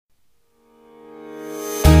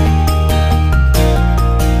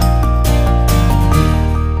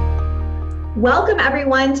Welcome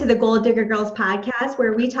everyone to the Goal Digger Girls podcast,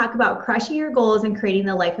 where we talk about crushing your goals and creating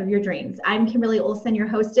the life of your dreams. I'm Kimberly Olson, your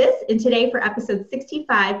hostess, and today for episode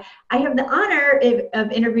 65, I have the honor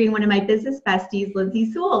of interviewing one of my business besties,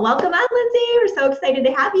 Lindsay Sewell. Welcome on, Lindsay. We're so excited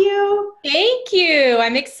to have you. Thank you.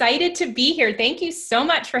 I'm excited to be here. Thank you so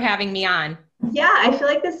much for having me on. Yeah, I feel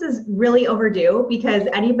like this is really overdue because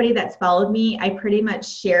anybody that's followed me, I pretty much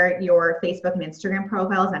share your Facebook and Instagram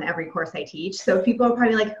profiles on every course I teach. So people are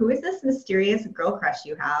probably like, who is this mysterious girl crush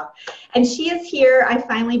you have? And she is here. I'm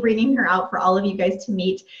finally bringing her out for all of you guys to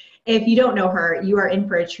meet. If you don't know her, you are in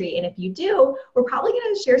for a treat. And if you do, we're probably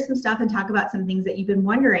going to share some stuff and talk about some things that you've been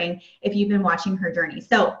wondering if you've been watching her journey.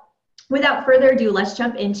 So without further ado, let's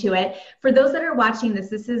jump into it. For those that are watching this,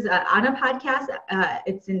 this is on a podcast.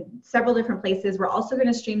 It's in several different places. We're also going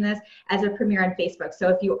to stream this as a premiere on Facebook. So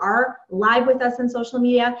if you are live with us on social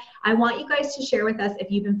media, I want you guys to share with us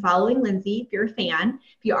if you've been following Lindsay, if you're a fan,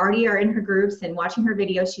 if you already are in her groups and watching her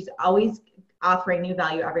videos. She's always offering new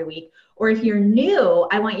value every week. Or if you're new,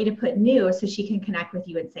 I want you to put new so she can connect with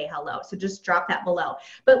you and say hello. So just drop that below.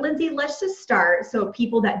 But Lindsay, let's just start. So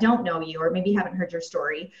people that don't know you or maybe haven't heard your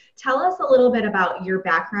story, tell us a little bit about your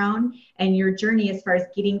background and your journey as far as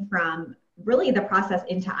getting from really the process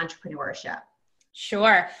into entrepreneurship.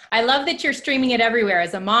 Sure. I love that you're streaming it everywhere.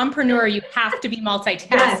 As a mompreneur, you have to be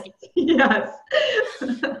multitasking. Yes.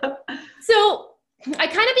 So I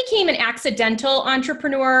kind of became an accidental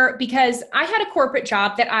entrepreneur because I had a corporate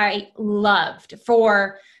job that I loved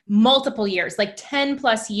for multiple years, like 10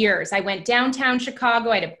 plus years. I went downtown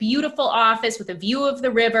Chicago. I had a beautiful office with a view of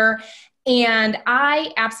the river, and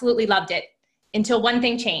I absolutely loved it until one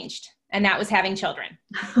thing changed, and that was having children.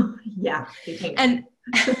 Yeah. And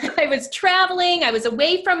I was traveling. I was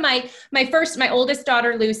away from my oldest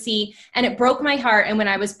daughter, Lucy, and it broke my heart. And when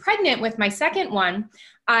I was pregnant with my second one,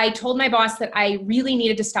 I told my boss that I really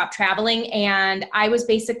needed to stop traveling. And I was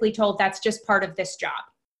basically told that's just part of this job.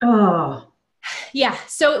 Oh, yeah.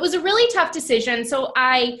 So it was a really tough decision. So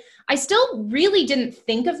I still really didn't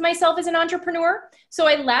think of myself as an entrepreneur. So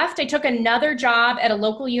I left. I took another job at a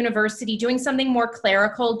local university doing something more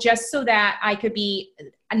clerical just so that I could be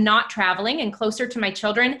not traveling and closer to my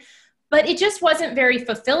children. But it just wasn't very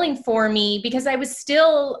fulfilling for me because I was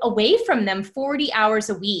still away from them 40 hours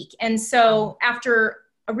a week. And so after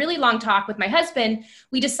a really long talk with my husband,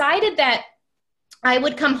 we decided that I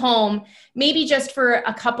would come home maybe just for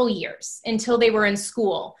a couple years until they were in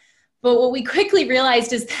school. But what we quickly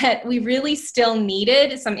realized is that we really still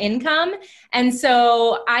needed some income. And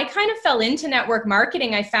so I kind of fell into network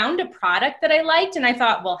marketing. I found a product that I liked and I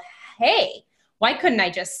thought, well, hey, why couldn't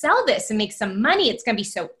I just sell this and make some money? It's going to be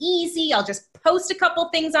so easy. I'll just post a couple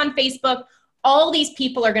things on Facebook. All these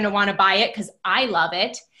people are going to want to buy it because I love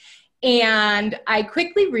it. And I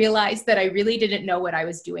quickly realized that I really didn't know what I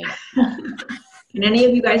was doing. Can any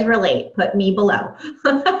of you guys relate? Put me below.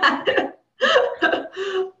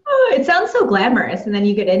 It sounds so glamorous. And then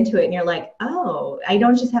you get into it and you're like, oh, I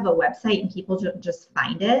don't just have a website and people just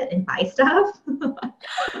find it and buy stuff.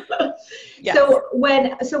 Yes. So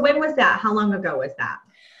when was that? How long ago was that?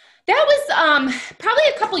 That was probably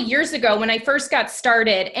a couple years ago when I first got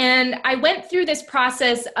started. And I went through this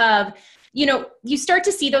process of, you start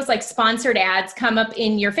to see those like sponsored ads come up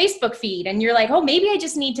in your Facebook feed and you're like, oh, maybe I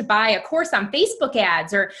just need to buy a course on Facebook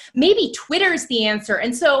ads, or maybe Twitter's the answer.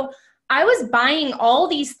 And so I was buying all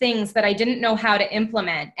these things that I didn't know how to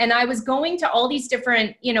implement. And I was going to all these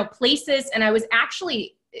different, places. And I was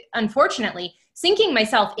actually, unfortunately, sinking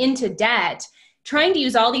myself into debt, trying to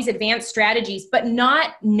use all these advanced strategies, but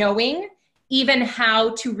not knowing even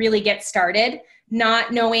how to really get started,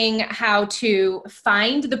 not knowing how to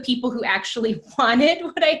find the people who actually wanted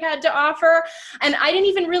what I had to offer. And I didn't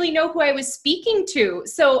even really know who I was speaking to.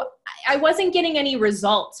 So I wasn't getting any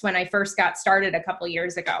results when I first got started a couple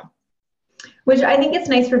years ago. Which I think it's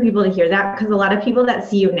nice for people to hear that, because a lot of people that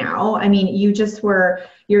see you now, I mean,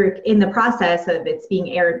 you're in the process of it's being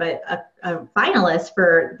aired, but a finalist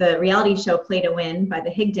for the reality show Play to Win by the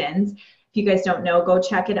Higdons. If you guys don't know, go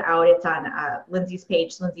check it out. It's on Lindsay's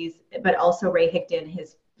page, but also Ray Higdon,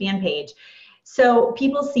 his fan page. So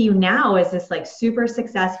people see you now as this like super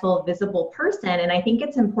successful, visible person. And I think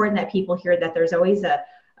it's important that people hear that there's always a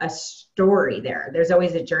story there. There's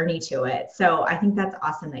always a journey to it. So I think that's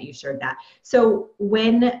awesome that you shared that. So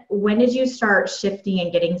when did you start shifting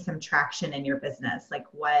and getting some traction in your business? Like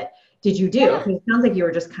what did you do? Because it sounds like you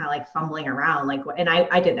were just kind of like fumbling around, and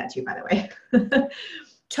I did that too, by the way.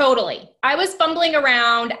 Totally. I was fumbling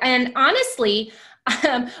around, and honestly,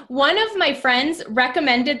 One of my friends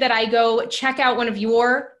recommended that I go check out one of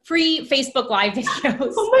your free Facebook Live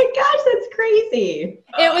videos. Oh my gosh, that's crazy.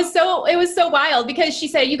 It was so wild because she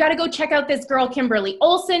said, you got to go check out this girl, Kimberly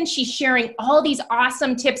Olson. She's sharing all these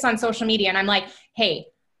awesome tips on social media. And I'm like, hey,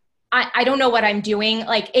 I don't know what I'm doing.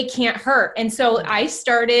 Like, it can't hurt. And so I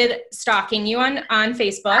started stalking you on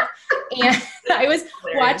Facebook, and I was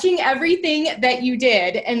watching everything that you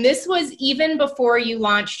did. And this was even before you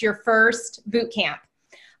launched your first boot camp.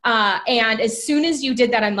 And as soon as you did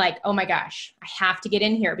that, I'm like, oh my gosh, I have to get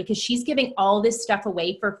in here because she's giving all this stuff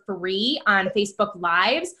away for free on Facebook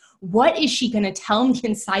Lives. What is she going to tell me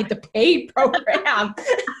inside the paid program?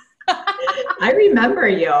 I remember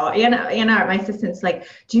you. Anna, my assistant's like,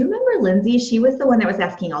 do you remember Lindsay? She was the one that was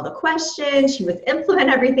asking all the questions. She was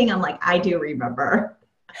implementing everything. I'm like, I do remember.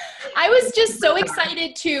 I was just so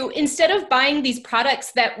excited to, instead of buying these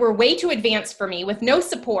products that were way too advanced for me with no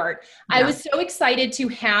support, yeah. I was so excited to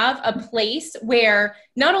have a place where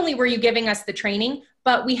not only were you giving us the training,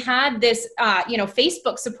 but we had this,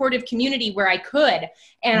 Facebook supportive community where I could.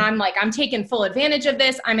 And I'm like, I'm taking full advantage of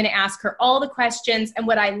this. I'm going to ask her all the questions. And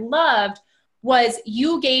what I loved was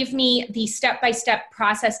you gave me the step-by-step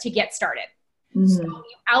process to get started. Mm-hmm. So you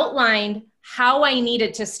outlined how I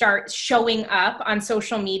needed to start showing up on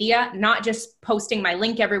social media, not just posting my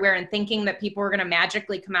link everywhere and thinking that people were going to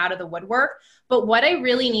magically come out of the woodwork, but what I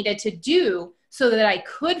really needed to do so that I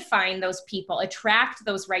could find those people, attract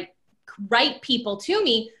those right people to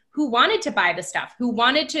me who wanted to buy the stuff, who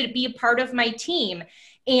wanted to be a part of my team.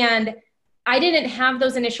 And I didn't have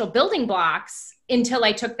those initial building blocks until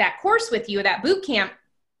I took that course with you, that boot camp.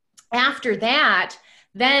 After that,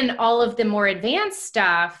 then all of the more advanced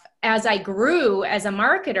stuff, as I grew as a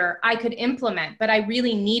marketer, I could implement, but I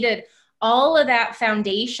really needed all of that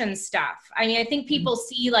foundation stuff. I mean, I think people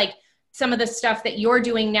see like some of the stuff that you're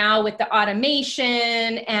doing now with the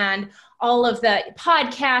automation and all of the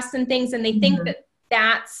podcasts and things, and they think that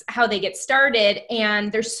that's how they get started.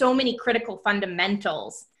 And there's so many critical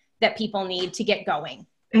fundamentals that people need to get going.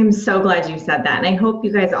 I'm so glad you said that. And I hope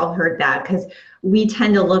you guys all heard that, because we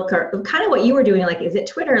tend to look kind of what you were doing, like, is it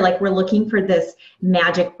Twitter? Like, we're looking for this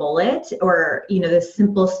magic bullet or, this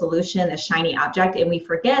simple solution, this shiny object. And we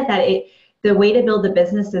forget that the way to build the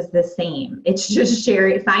business is the same. It's just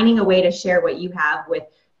finding a way to share what you have with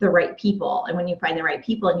the right people. And when you find the right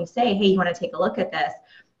people and you say, hey, you want to take a look at this,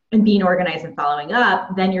 and being organized and following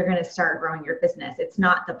up, then you're going to start growing your business. It's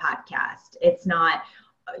not the podcast. It's not,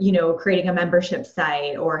 creating a membership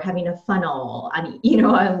site or having a funnel on,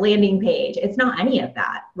 a landing page. It's not any of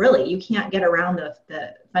that, really. You can't get around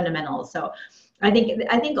the fundamentals. So I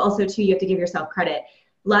think also too, you have to give yourself credit.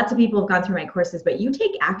 Lots of people have gone through my courses, but you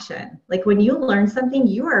take action. Like, when you learn something,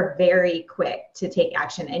 you are very quick to take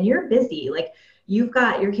action, and you're busy. Like,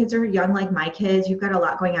 your kids are young, like my kids, you've got a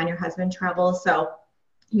lot going on, your husband travels. So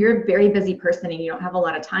you're a very busy person and you don't have a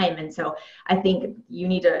lot of time. And so I think you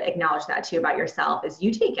need to acknowledge that too about yourself, is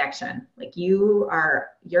you take action. Like, you're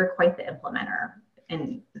quite the implementer,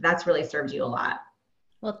 and that's really served you a lot.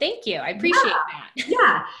 Well, thank you. I appreciate that.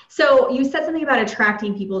 Yeah. So you said something about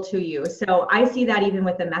attracting people to you. So I see that even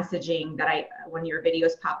with the messaging that when your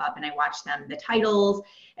videos pop up and I watch them, the titles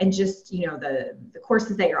and just, the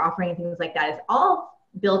courses that you're offering and things like that, is all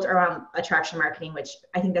built around attraction marketing, which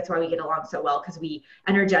I think that's why we get along so well, because we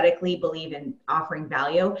energetically believe in offering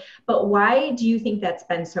value. But why do you think that's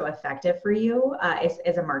been so effective for you as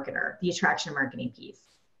a marketer, the attraction marketing piece?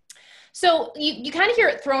 So you kind of hear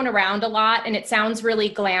it thrown around a lot, and it sounds really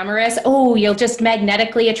glamorous. Oh, you'll just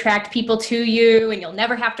magnetically attract people to you and you'll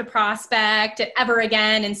never have to prospect ever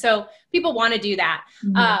again. And so people want to do that.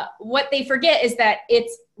 Mm-hmm. What they forget is that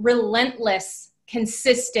it's relentless,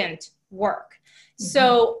 consistent work.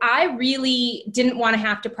 So I really didn't want to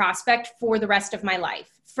have to prospect for the rest of my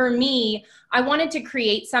life. For me, I wanted to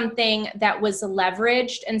create something that was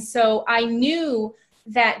leveraged. And so I knew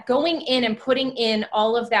that going in and putting in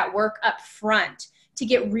all of that work up front to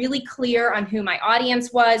get really clear on who my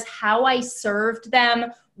audience was, how I served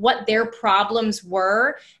them, what their problems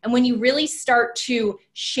were. And when you really start to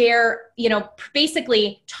share,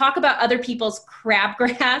 basically talk about other people's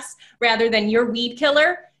crabgrass rather than your weed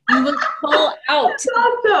killer, you will pull out. That's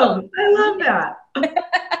awesome. I love that.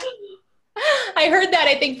 I heard that,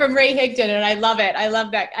 I think, from Ray Higdon, and I love it. I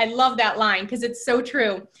love that. I love that line because it's so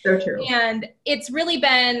true. So true. And it's really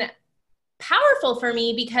been powerful for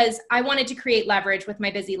me because I wanted to create leverage with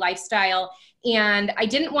my busy lifestyle. And I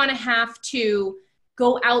didn't want to have to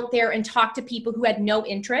go out there and talk to people who had no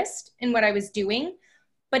interest in what I was doing.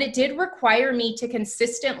 But it did require me to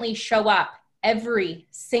consistently show up every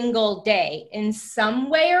single day in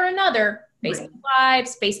some way or another Facebook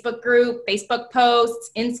Lives, Facebook group, Facebook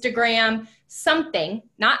posts, Instagram, something,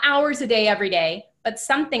 not hours a day every day, but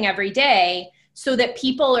something every day so that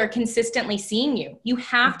people are consistently seeing you. You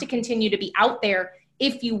have to continue to be out there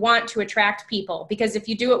if you want to attract people, because if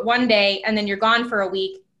you do it one day and then you're gone for a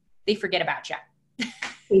week, they forget about you.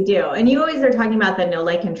 We do. And you always are talking about the know,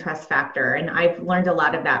 like, and trust factor. And I've learned a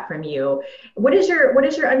lot of that from you. What is your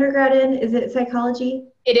undergrad in? Is it psychology?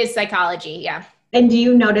 It is psychology. Yeah. And do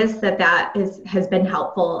you notice that has been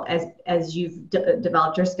helpful as you've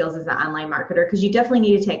developed your skills as an online marketer? Because you definitely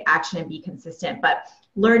need to take action and be consistent, but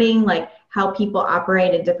learning like how people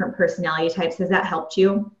operate in different personality types, has that helped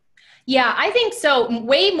you? Yeah, I think so.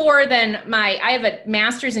 Way more than I have a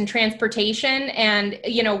master's in transportation and,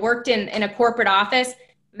 worked in a corporate office.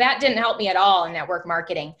 That didn't help me at all in network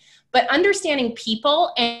marketing, but understanding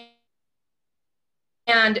people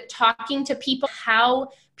and talking to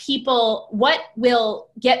people, what will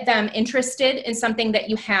get them interested in something that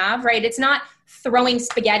you have, right? It's not throwing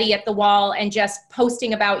spaghetti at the wall and just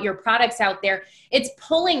posting about your products out there. It's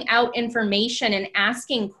pulling out information and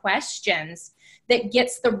asking questions that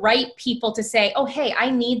gets the right people to say, oh, hey, I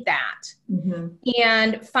need that. Mm-hmm.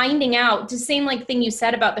 And finding out, the same like thing you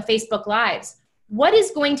said about the Facebook Lives, what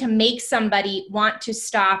is going to make somebody want to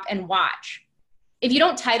stop and watch? If you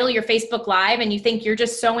don't title your Facebook Live and you think you're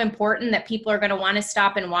just so important that people are going to want to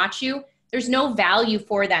stop and watch you, there's no value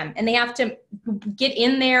for them. And they have to get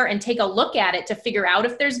in there and take a look at it to figure out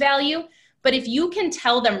if there's value. But if you can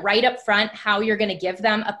tell them right up front how you're going to give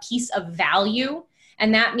them a piece of value,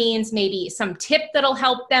 and that means maybe some tip that'll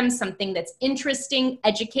help them, something that's interesting,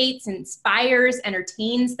 educates, inspires,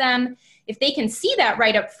 entertains them. If they can see that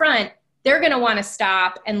right up front, they're going to want to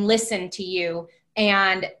stop and listen to you.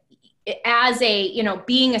 And as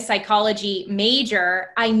being a psychology major,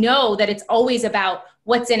 I know that it's always about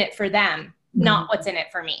what's in it for them, not what's in it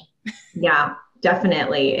for me. Yeah,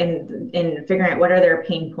 definitely. And figuring out what are their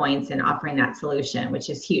pain points and offering that solution, which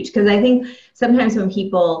is huge. Because I think sometimes when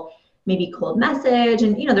people maybe cold message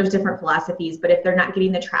and, there's different philosophies, but if they're not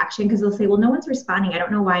getting the traction, because they'll say, well, no one's responding. I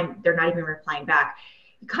don't know why they're not even replying back.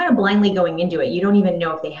 Kind of blindly going into it. You don't even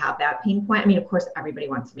know if they have that pain point. I mean, of course, everybody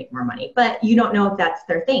wants to make more money, but you don't know if that's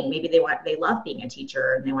their thing. Maybe they love being a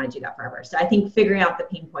teacher and they want to do that forever. So I think figuring out the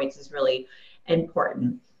pain points is really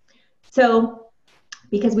important. So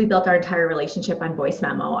because we built our entire relationship on voice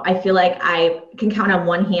memo, I feel like I can count on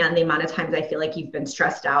one hand the amount of times I feel like you've been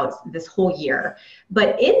stressed out this whole year.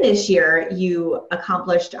 But in this year, you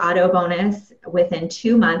accomplished auto bonus within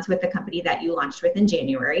 2 months with the company that you launched with in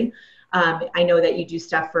January. I know that you do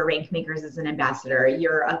stuff for Rank Makers as an ambassador.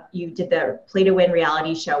 You did the Play to Win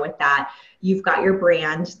reality show with that. You've got your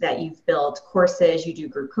brand that you've built, courses, you do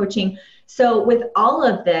group coaching. So with all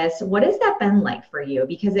of this, what has that been like for you?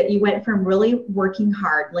 Because you went from really working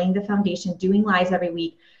hard, laying the foundation, doing lives every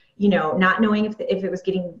week, not knowing if it was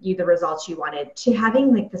getting you the results you wanted, to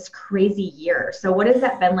having like this crazy year. So what has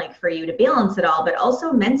that been like for you to balance it all, but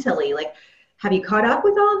also mentally? Like, have you caught up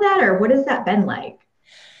with all of that, or what has that been like?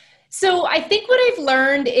 So I think what I've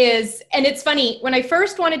learned is, and it's funny, when I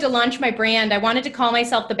first wanted to launch my brand, I wanted to call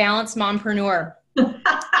myself the Balanced Mompreneur.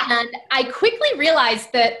 And I quickly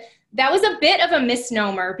realized that was a bit of a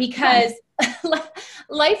misnomer, because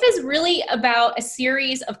life is really about a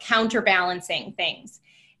series of counterbalancing things.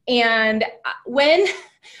 And when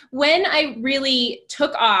I really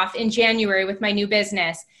took off in January with my new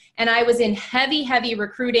business, and I was in heavy, heavy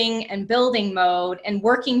recruiting and building mode and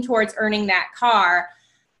working towards earning that car,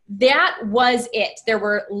 that was it. There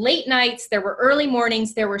were late nights, there were early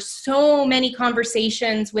mornings, there were so many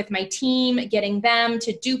conversations with my team, getting them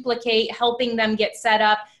to duplicate, helping them get set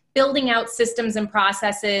up, building out systems and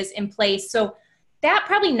processes in place. So that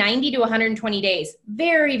probably 90 to 120 days,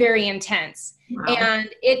 very, very intense. Wow. And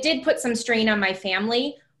it did put some strain on my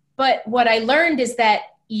family. But what I learned is that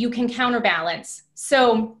you can counterbalance.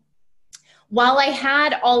 So while I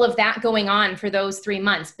had all of that going on for those 3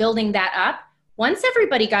 months, building that up, once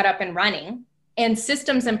everybody got up and running and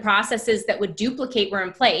systems and processes that would duplicate were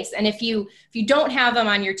in place. And if you don't have them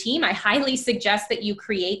on your team, I highly suggest that you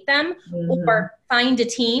create them or find a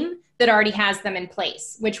team that already has them in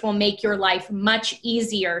place, which will make your life much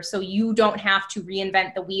easier. So you don't have to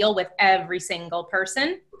reinvent the wheel with every single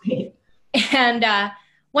person. Right. And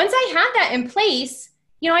once I had that in place,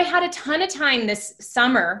 I had a ton of time this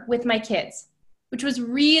summer with my kids, which was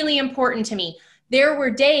really important to me. There were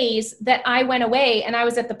days that I went away and I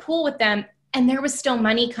was at the pool with them, and there was still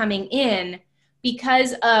money coming in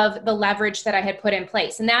because of the leverage that I had put in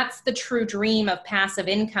place. And that's the true dream of passive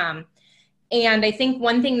income. And I think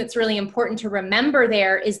one thing that's really important to remember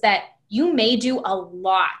there is that you may do a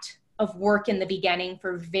lot of work in the beginning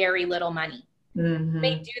for very little money. Mm-hmm.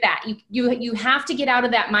 They do that. You have to get out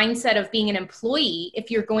of that mindset of being an employee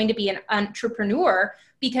if you're going to be an entrepreneur,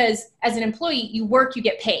 because as an employee, you work, you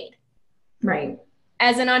get paid. Right.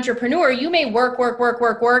 As an entrepreneur, you may work.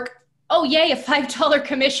 Oh, yay, a $5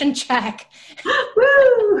 commission check.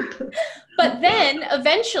 Woo! But then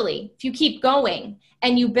eventually, if you keep going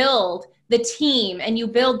and you build the team and you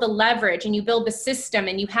build the leverage and you build the system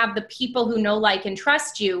and you have the people who know, like, and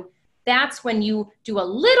trust you, that's when you do a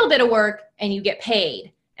little bit of work and you get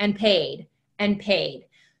paid and paid and paid.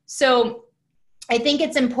 So I think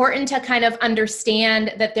it's important to kind of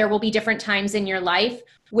understand that there will be different times in your life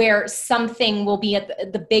where something will be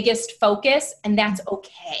at the biggest focus, and that's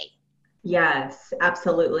okay. Yes,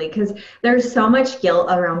 absolutely. Because there's so much guilt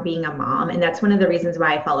around being a mom. And that's one of the reasons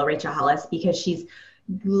why I follow Rachel Hollis, because she's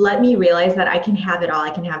let me realize that I can have it all. I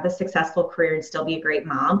can have the successful career and still be a great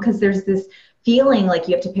mom. Because there's this feeling like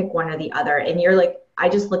you have to pick one or the other. And you're like, I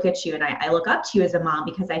just look at you and I look up to you as a mom,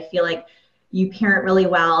 because I feel like you parent really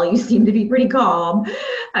well. You seem to be pretty calm.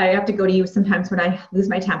 I have to go to you sometimes when I lose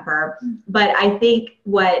my temper. But I think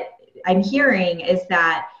what I'm hearing is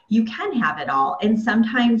that you can have it all. And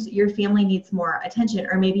sometimes your family needs more attention,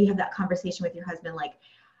 or maybe you have that conversation with your husband, like,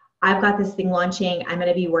 I've got this thing launching. I'm going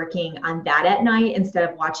to be working on that at night instead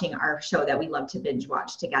of watching our show that we love to binge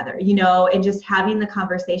watch together, and just having the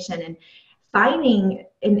conversation and finding,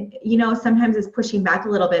 and, sometimes it's pushing back a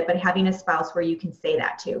little bit, but having a spouse where you can say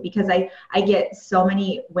that to, because I get so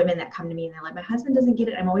many women that come to me and they're like, my husband doesn't get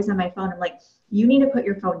it. I'm always on my phone. I'm like, you need to put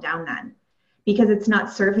your phone down then, because it's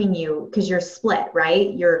not serving you, because you're split,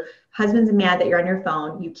 right? Your husband's mad that you're on your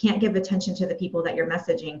phone. You can't give attention to the people that you're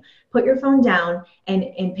messaging. Put your phone down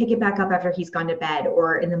and pick it back up after he's gone to bed,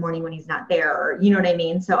 or in the morning when he's not there, or you know what I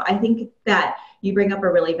mean? So I think that you bring up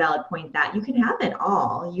a really valid point, that you can have it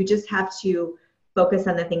all. You just have to focus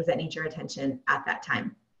on the things that need your attention at that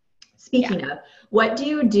time. Speaking of, what do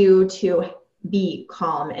you do to be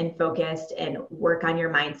calm and focused and work on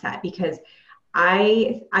your mindset? Because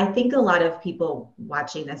I think a lot of people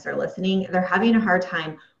watching this or listening, they're having a hard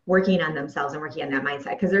time working on themselves and working on that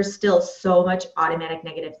mindset, because there's still so much automatic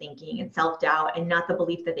negative thinking and self-doubt, and not the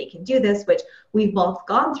belief that they can do this, which we've both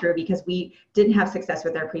gone through because we didn't have success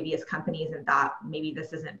with our previous companies and thought maybe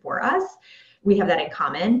this isn't for us. We have that in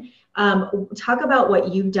common. Talk about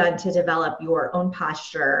what you've done to develop your own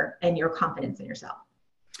posture and your confidence in yourself.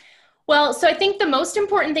 Well, so I think the most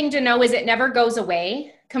important thing to know is it never goes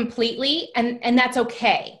away completely, and that's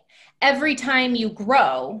okay. Every time you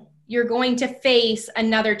grow, you're going to face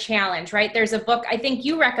another challenge, right? There's a book I think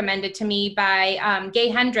you recommended to me by Gay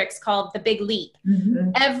Hendricks called The Big Leap.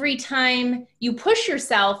 Mm-hmm. Every time you push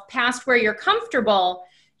yourself past where you're comfortable,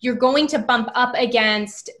 you're going to bump up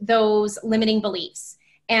against those limiting beliefs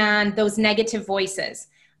and those negative voices.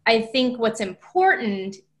 I think what's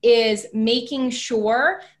important is making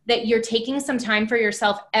sure that you're taking some time for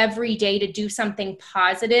yourself every day to do something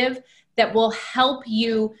positive that will help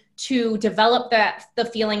you to develop the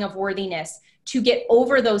feeling of worthiness, to get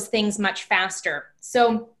over those things much faster.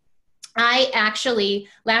 So I actually,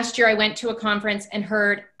 last year I went to a conference and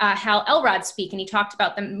heard Hal Elrod speak, and he talked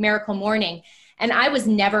about the miracle morning. And I was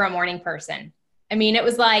never a morning person. I mean, it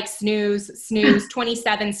was like snooze,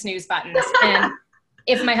 27 snooze buttons. And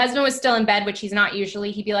if my husband was still in bed, which he's not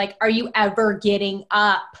usually, he'd be like, are you ever getting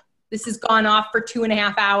up? This has gone off for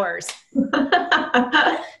 2.5 hours.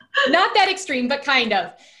 Not that extreme, but kind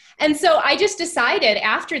of. And so I just decided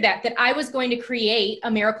after that I was going to create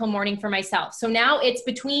a miracle morning for myself. So now it's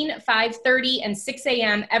between 5:30 and 6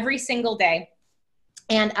 a.m. every single day.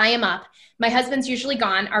 And I am up. My husband's usually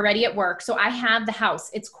gone, already at work. So I have the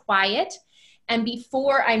house. It's quiet. And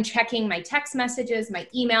before I'm checking my text messages, my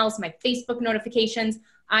emails, my Facebook notifications,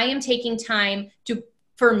 I am taking time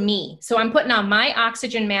for me. So I'm putting on my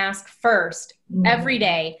oxygen mask first every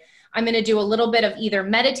day. I'm going to do a little bit of either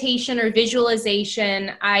meditation or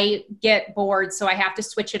visualization. I get bored, so I have to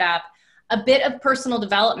switch it up. A bit of personal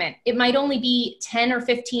development. It might only be 10 or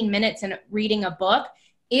 15 minutes in reading a book.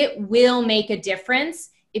 It will make a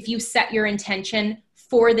difference if you set your intention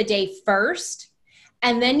for the day first.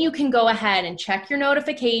 And then you can go ahead and check your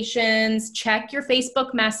notifications, check your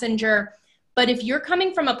Facebook Messenger. But if you're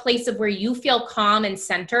coming from a place of where you feel calm and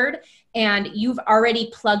centered, and you've already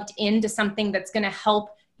plugged into something that's going to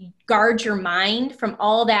help guard your mind from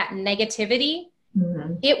all that negativity,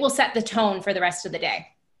 it will set the tone for the rest of the day.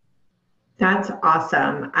 That's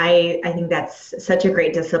awesome. I think that's such a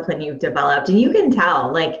great discipline you've developed. And you can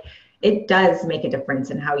tell, like, it does make a difference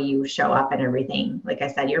in how you show up and everything. Like I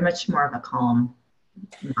said, you're much more of a calm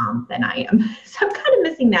mom than I am. So I'm kind of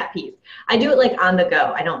missing that piece. I do it like on the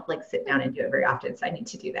go. I don't like sit down and do it very often. So I need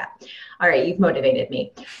to do that. All right. You've motivated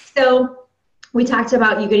me. So we talked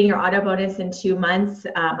about you getting your auto bonus in 2 months.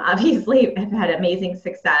 Obviously, I've had amazing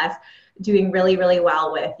success doing really, really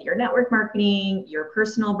well with your network marketing, your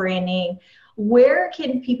personal branding. Where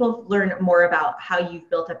can people learn more about how you've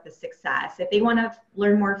built up the success? If they want to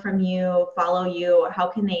learn more from you, follow you, how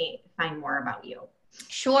can they find more about you?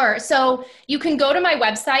 Sure. So you can go to my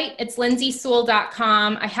website. It's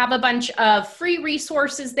lindsaysewell.com. I have a bunch of free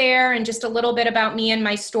resources there and just a little bit about me and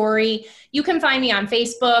my story. You can find me on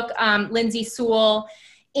Facebook, Lindsay Sewell.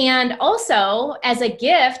 And also, as a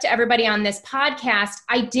gift to everybody on this podcast,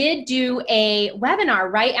 I did do a webinar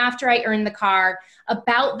right after I earned the car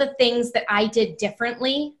about the things that I did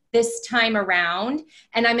differently this time around.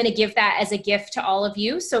 And I'm going to give that as a gift to all of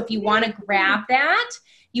you. So if you want to grab that,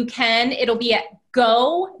 you can. It'll be at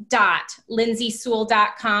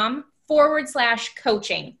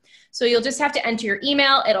go.lindsaysewell.com/coaching. So you'll just have to enter your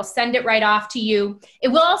email. It'll send it right off to you. It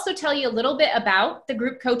will also tell you a little bit about the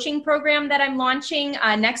group coaching program that I'm launching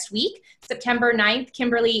next week, September 9th.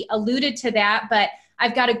 Kimberly alluded to that, but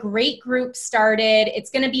I've got a great group started.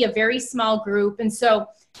 It's going to be a very small group. And so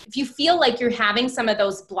if you feel like you're having some of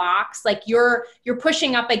those blocks, like you're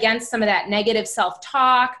pushing up against some of that negative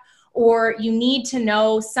self-talk, or you need to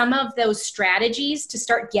know some of those strategies to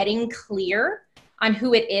start getting clear on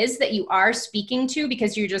who it is that you are speaking to,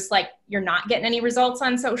 because you're just like, you're not getting any results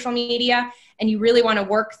on social media and you really want to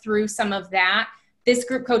work through some of that. This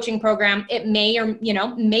group coaching program, it may or,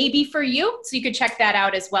 may be for you. So you could check that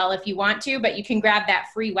out as well if you want to, but you can grab that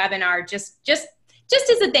free webinar just as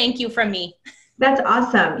a thank you from me. That's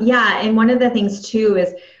awesome. Yeah. And one of the things too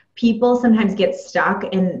is people sometimes get stuck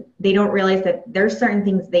and they don't realize that there's certain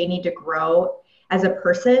things they need to grow as a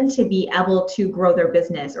person to be able to grow their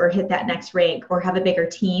business or hit that next rank or have a bigger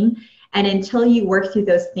team. And until you work through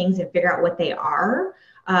those things and figure out what they are,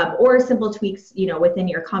 or simple tweaks, within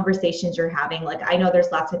your conversations you're having. Like I know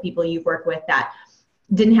there's lots of people you've worked with that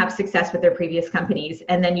didn't have success with their previous companies.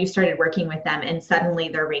 And then you started working with them and suddenly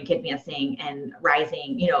they're rank advancing and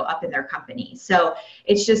rising, up in their company. So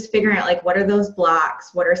it's just figuring out like, what are those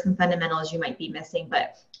blocks? What are some fundamentals you might be missing?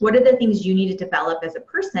 But what are the things you need to develop as a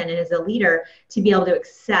person and as a leader to be able to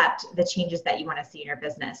accept the changes that you want to see in your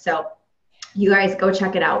business? So you guys go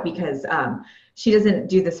check it out because she doesn't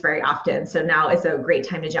do this very often. So now is a great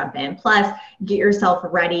time to jump in. Plus, get yourself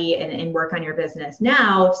ready and work on your business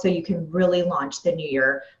now so you can really launch the new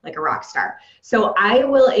year like a rock star. So I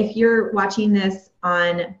will, if you're watching this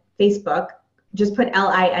on Facebook, just put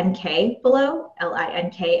LINK below,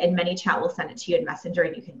 LINK, and ManyChat will send it to you in Messenger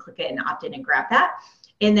and you can click it and opt in and grab that.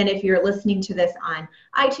 And then if you're listening to this on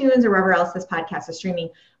iTunes or wherever else this podcast is streaming,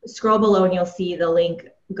 scroll below and you'll see the link,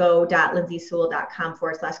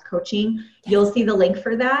 go.lindsaysewell.com/coaching. You'll see the link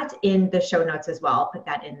for that in the show notes as well. I'll put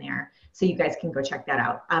that in there so you guys can go check that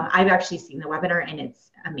out. I've actually seen the webinar and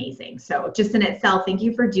it's amazing. So just in itself, thank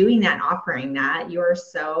you for doing that and offering that. You're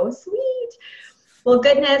so sweet. Well,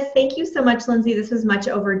 goodness, thank you so much, Lindsay. This was much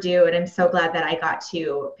overdue, and I'm so glad that I got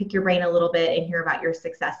to pick your brain a little bit and hear about your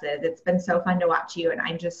successes. It's been so fun to watch you, and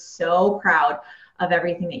I'm just so proud of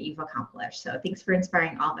everything that you've accomplished. So thanks for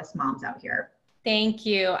inspiring all of us moms out here. Thank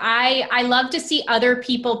you. I love to see other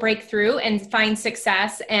people break through and find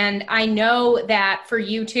success, and I know that for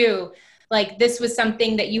you too. Like this was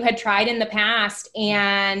something that you had tried in the past,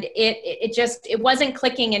 and it wasn't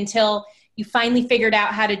clicking until you finally figured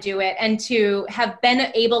out how to do it, and to have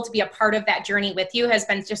been able to be a part of that journey with you has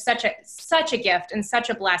been just such a gift and such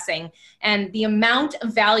a blessing. And the amount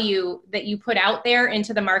of value that you put out there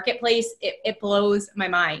into the marketplace, it blows my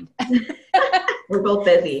mind. We're both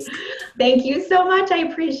busy. Thank you so much. I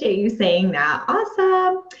appreciate you saying that.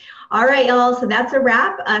 Awesome. All right, y'all. So that's a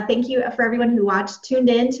wrap. Thank you for everyone who tuned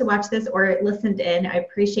in to watch this or listened in. I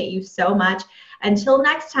appreciate you so much. Until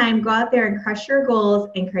next time, go out there and crush your goals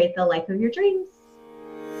and create the life of your dreams.